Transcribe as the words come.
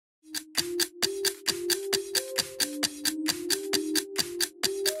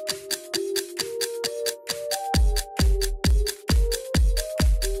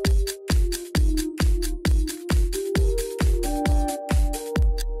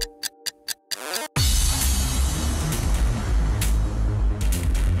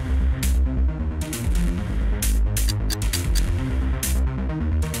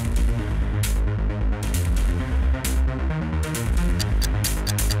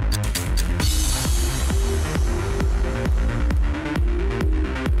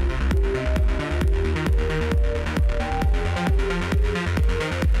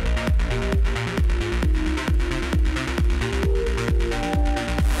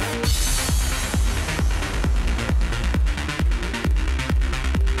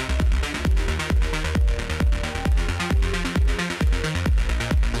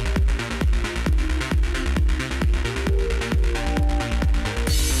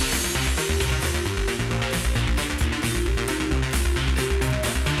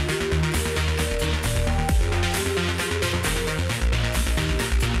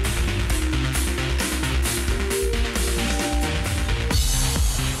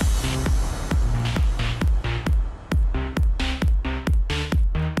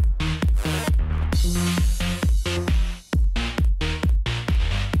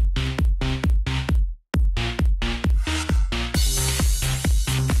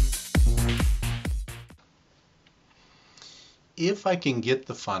If I can get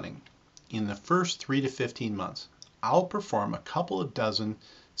the funding in the first 3 to 15 months, I'll perform a couple of dozen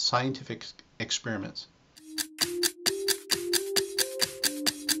scientific experiments.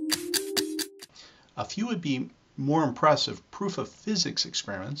 A few would be more impressive proof of physics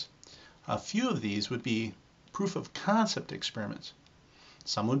experiments. A few of these would be proof of concept experiments.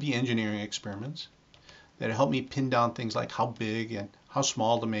 Some would be engineering experiments that help me pin down things like how big and how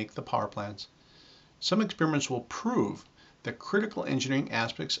small to make the power plants. Some experiments will prove that critical engineering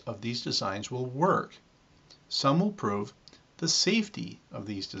aspects of these designs will work. Some will prove the safety of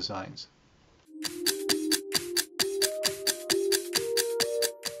these designs.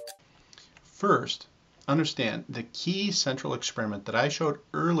 First, understand the key central experiment that I showed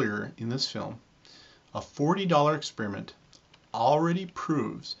earlier in this film. A $40 experiment already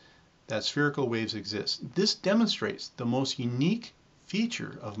proves that spherical waves exist. This demonstrates the most unique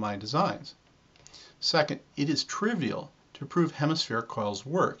feature of my designs. Second, it is trivial to prove hemispheric coils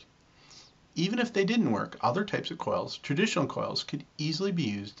work. Even if they didn't work, other types of coils, traditional coils, could easily be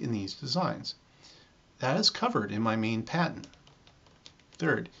used in these designs. That is covered in my main patent.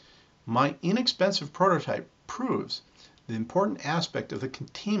 Third, my inexpensive prototype proves the important aspect of the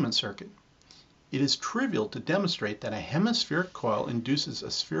containment circuit. It is trivial to demonstrate that a hemispheric coil induces a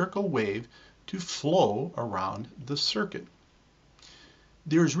spherical wave to flow around the circuit.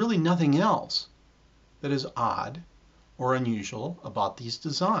 There is really nothing else that is odd or unusual about these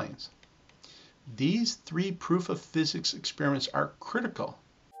designs. These three proof of physics experiments are critical.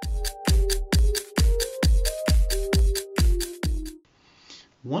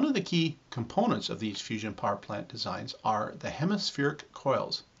 One of the key components of these fusion power plant designs are the hemispheric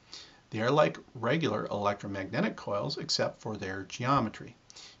coils. They are like regular electromagnetic coils except for their geometry.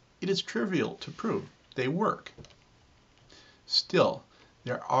 It is trivial to prove they work. Still,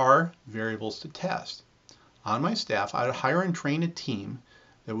 there are variables to test. On my staff, I would hire and train a team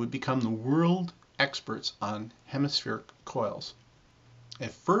that would become the world experts on hemispheric coils.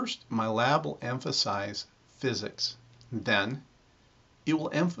 At first, my lab will emphasize physics. Then, it will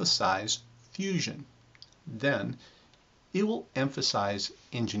emphasize fusion. Then, it will emphasize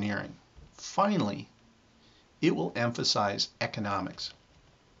engineering. Finally, it will emphasize economics.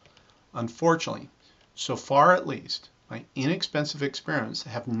 Unfortunately, so far at least, my inexpensive experiments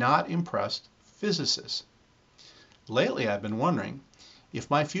have not impressed physicists. Lately, I've been wondering, if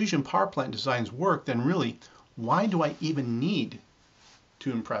my fusion power plant designs work, then really, why do I even need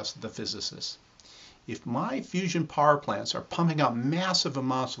to impress the physicists? If my fusion power plants are pumping out massive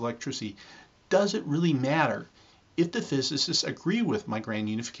amounts of electricity, does it really matter if the physicists agree with my grand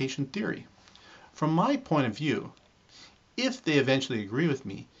unification theory? From my point of view, if they eventually agree with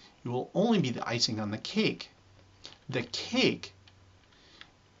me, it will only be the icing on the cake. The cake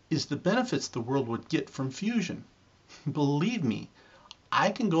is the benefits the world would get from fusion. Believe me, I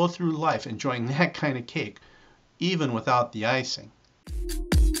can go through life enjoying that kind of cake, even without the icing.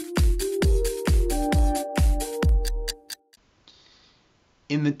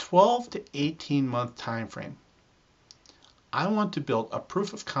 In the 12 to 18 month time frame, I want to build a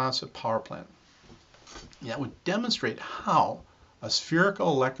proof of concept power plant that would demonstrate how a spherical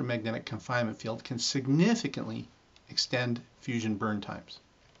electromagnetic confinement field can significantly extend fusion burn times.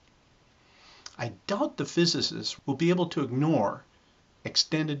 I doubt the physicists will be able to ignore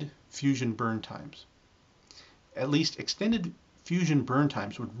extended fusion burn times. At least extended fusion burn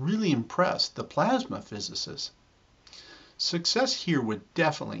times would really impress the plasma physicists. Success here would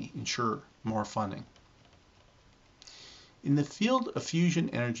definitely ensure more funding. In the field of fusion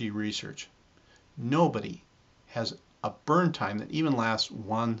energy research, nobody has a burn time that even lasts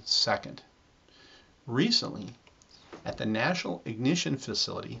 1 second. Recently, at the National Ignition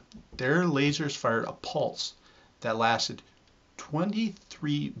Facility, their lasers fired a pulse that lasted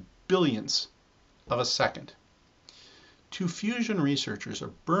 23 billionths of a second. To fusion researchers, a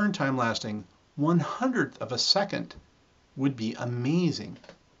burn time lasting 1/100th of a second would be amazing.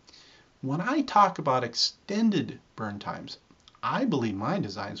 When I talk about extended burn times, I believe my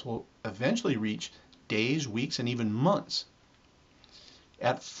designs will eventually reach days, weeks, and even months.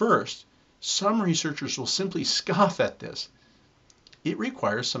 At first, some researchers will simply scoff at this. It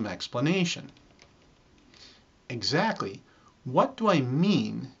requires some explanation. Exactly, what do I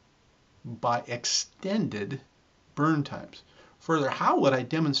mean by extended burn times? Further, how would I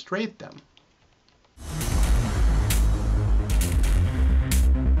demonstrate them?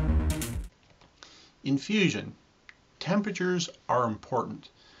 In fusion, temperatures are important.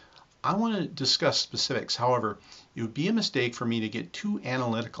 I want to discuss specifics. However, it would be a mistake for me to get too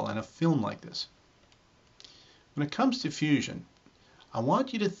analytical in a film like this. When it comes to fusion, I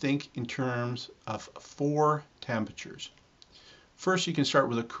want you to think in terms of 4 temperatures. First, you can start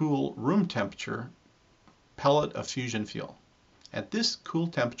with a cool room temperature pellet of fusion fuel. At this cool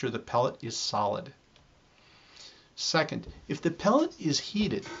temperature, the pellet is solid. Second, if the pellet is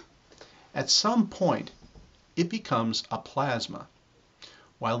heated, at some point it becomes a plasma.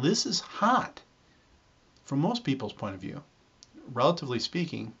 While this is hot, from most people's point of view, relatively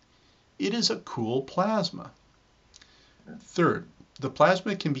speaking, it is a cool plasma. Third, the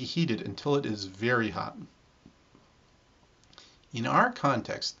plasma can be heated until it is very hot. In our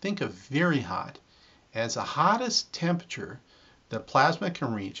context, think of very hot as the hottest temperature the plasma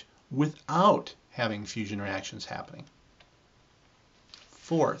can reach without having fusion reactions happening.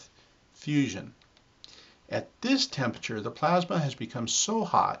 Fourth, fusion. At this temperature, the plasma has become so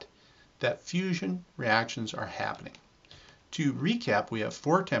hot that fusion reactions are happening. To recap, we have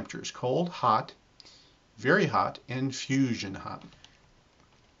 4 temperatures: cold, hot, very hot, and fusion hot.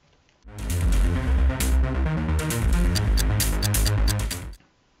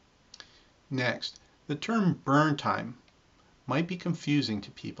 Next, the term burn time might be confusing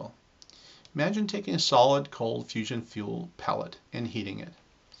to people. Imagine taking a solid cold fusion fuel pellet and heating it.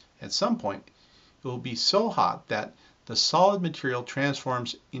 At some point, it will be so hot that the solid material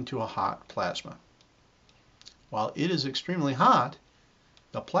transforms into a hot plasma. While it is extremely hot,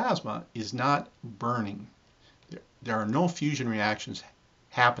 the plasma is not burning. There are no fusion reactions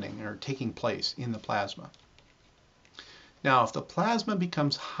happening or taking place in the plasma. Now, if the plasma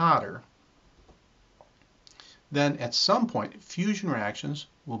becomes hotter, then at some point fusion reactions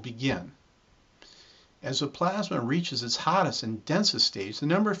will begin. As the plasma reaches its hottest and densest stage, the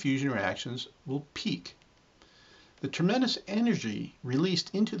number of fusion reactions will peak. The tremendous energy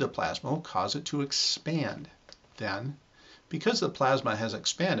released into the plasma will cause it to expand. Then, because the plasma has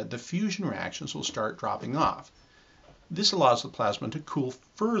expanded, the fusion reactions will start dropping off. This allows the plasma to cool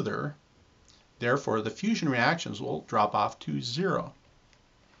further. Therefore, the fusion reactions will drop off to 0.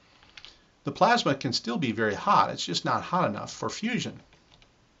 The plasma can still be very hot, it's just not hot enough for fusion.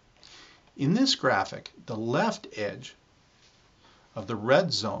 In this graphic, the left edge of the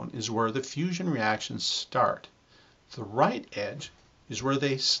red zone is where the fusion reactions start. The right edge is where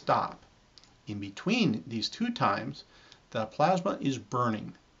they stop. In between these two times, the plasma is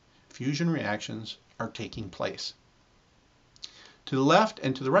burning. Fusion reactions are taking place. To the left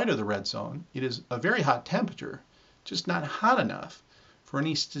and to the right of the red zone, it is a very hot temperature, just not hot enough for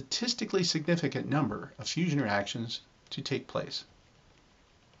any statistically significant number of fusion reactions to take place.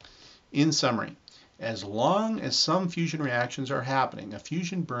 In summary, as long as some fusion reactions are happening, a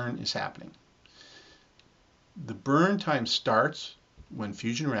fusion burn is happening. The burn time starts when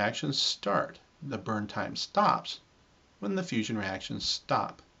fusion reactions start. The burn time stops when the fusion reactions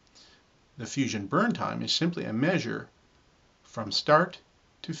stop. The fusion burn time is simply a measure from start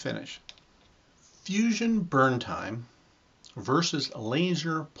to finish. Fusion burn time versus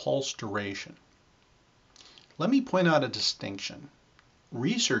laser pulse duration. Let me point out a distinction.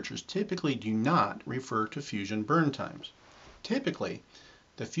 Researchers typically do not refer to fusion burn times. Typically,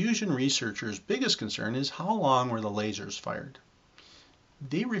 the fusion researchers' biggest concern is how long were the lasers fired.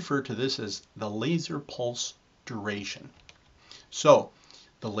 They refer to this as the laser pulse duration. So,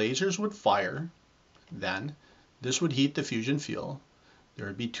 the lasers would fire, then this would heat the fusion fuel. There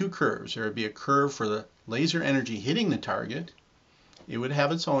would be 2 curves. There would be a curve for the laser energy hitting the target. It would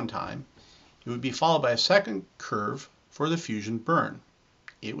have its own time. It would be followed by a second curve for the fusion burn.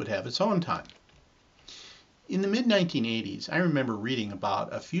 It would have its own time. In the mid-1980s, I remember reading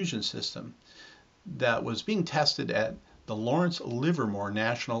about a fusion system that was being tested at the Lawrence Livermore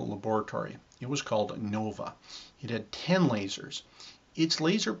National Laboratory. It was called NOVA. It had 10 lasers. Its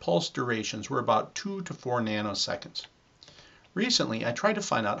laser pulse durations were about 2 to 4 nanoseconds. Recently, I tried to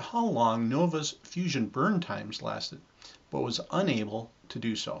find out how long NOVA's fusion burn times lasted, but was unable to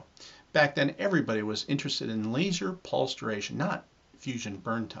do so. Back then, everybody was interested in laser pulse duration, not fusion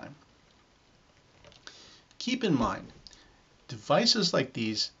burn time. Keep in mind, devices like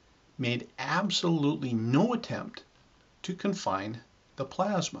these made absolutely no attempt to confine the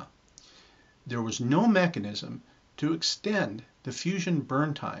plasma. There was no mechanism to extend the fusion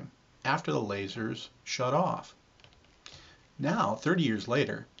burn time after the lasers shut off. Now, 30 years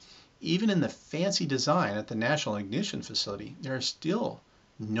later, even in the fancy design at the National Ignition Facility, there is still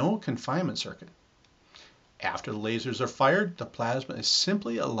no confinement circuit. After the lasers are fired, the plasma is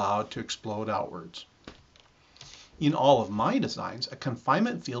simply allowed to explode outwards. In all of my designs, a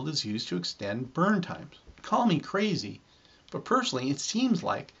confinement field is used to extend burn times. Call me crazy, but personally it seems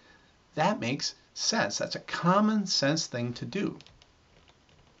like that makes sense. That's a common sense thing to do.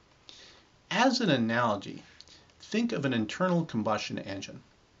 As an analogy, think of an internal combustion engine.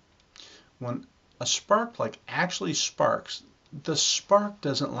 When a spark plug actually sparks, the spark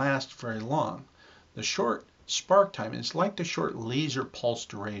doesn't last very long. The short spark time is like the short laser pulse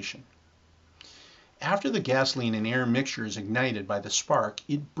duration. After the gasoline and air mixture is ignited by the spark,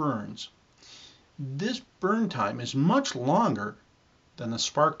 it burns. This burn time is much longer than the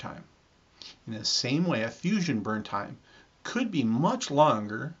spark time. In the same way, a fusion burn time could be much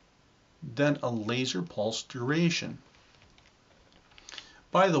longer than a laser pulse duration.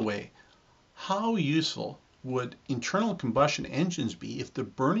 By the way, how useful would internal combustion engines be if the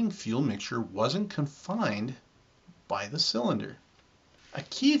burning fuel mixture wasn't confined by the cylinder? A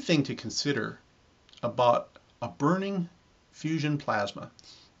key thing to consider about a burning fusion plasma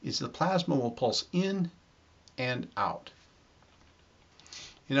is the plasma will pulse in and out.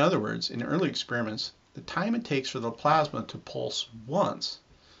 In other words, in early experiments, the time it takes for the plasma to pulse once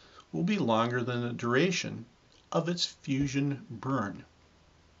will be longer than the duration of its fusion burn.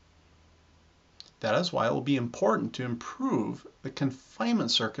 That is why it will be important to improve the confinement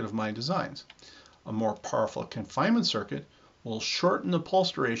circuit of my designs. A more powerful confinement circuit will shorten the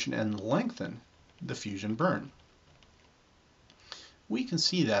pulse duration and lengthen the fusion burn. We can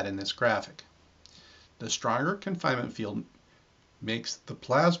see that in this graphic. The stronger confinement field makes the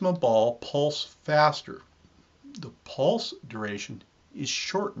plasma ball pulse faster. The pulse duration is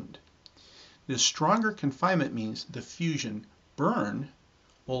shortened. This stronger confinement means the fusion burn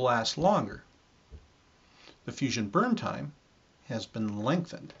will last longer. The fusion burn time has been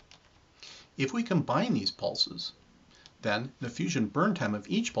lengthened. If we combine these pulses, then the fusion burn time of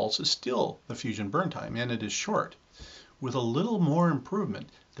each pulse is still the fusion burn time, and it is short. With a little more improvement,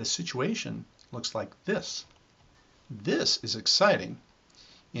 the situation looks like this. This is exciting.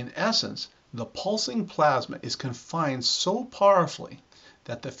 In essence, the pulsing plasma is confined so powerfully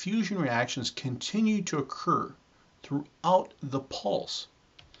that the fusion reactions continue to occur throughout the pulse.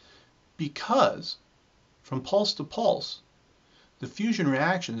 Because from pulse to pulse, the fusion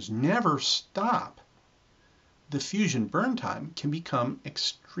reactions never stop. The fusion burn time can become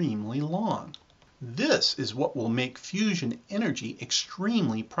extremely long. This is what will make fusion energy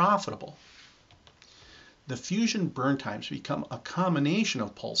extremely profitable. The fusion burn times become a combination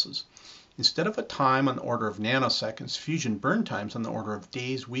of pulses. Instead of a time on the order of nanoseconds, fusion burn times on the order of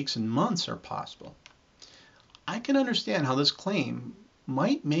days, weeks, and months are possible. I can understand how this claim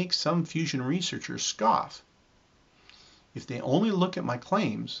might make some fusion researchers scoff. If they only look at my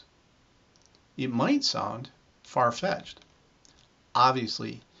claims, it might sound far-fetched.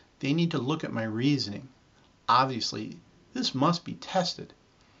 Obviously, they need to look at my reasoning. Obviously, this must be tested.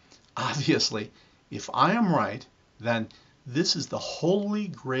 Obviously, if I am right, then this is the holy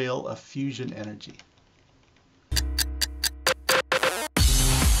grail of fusion energy.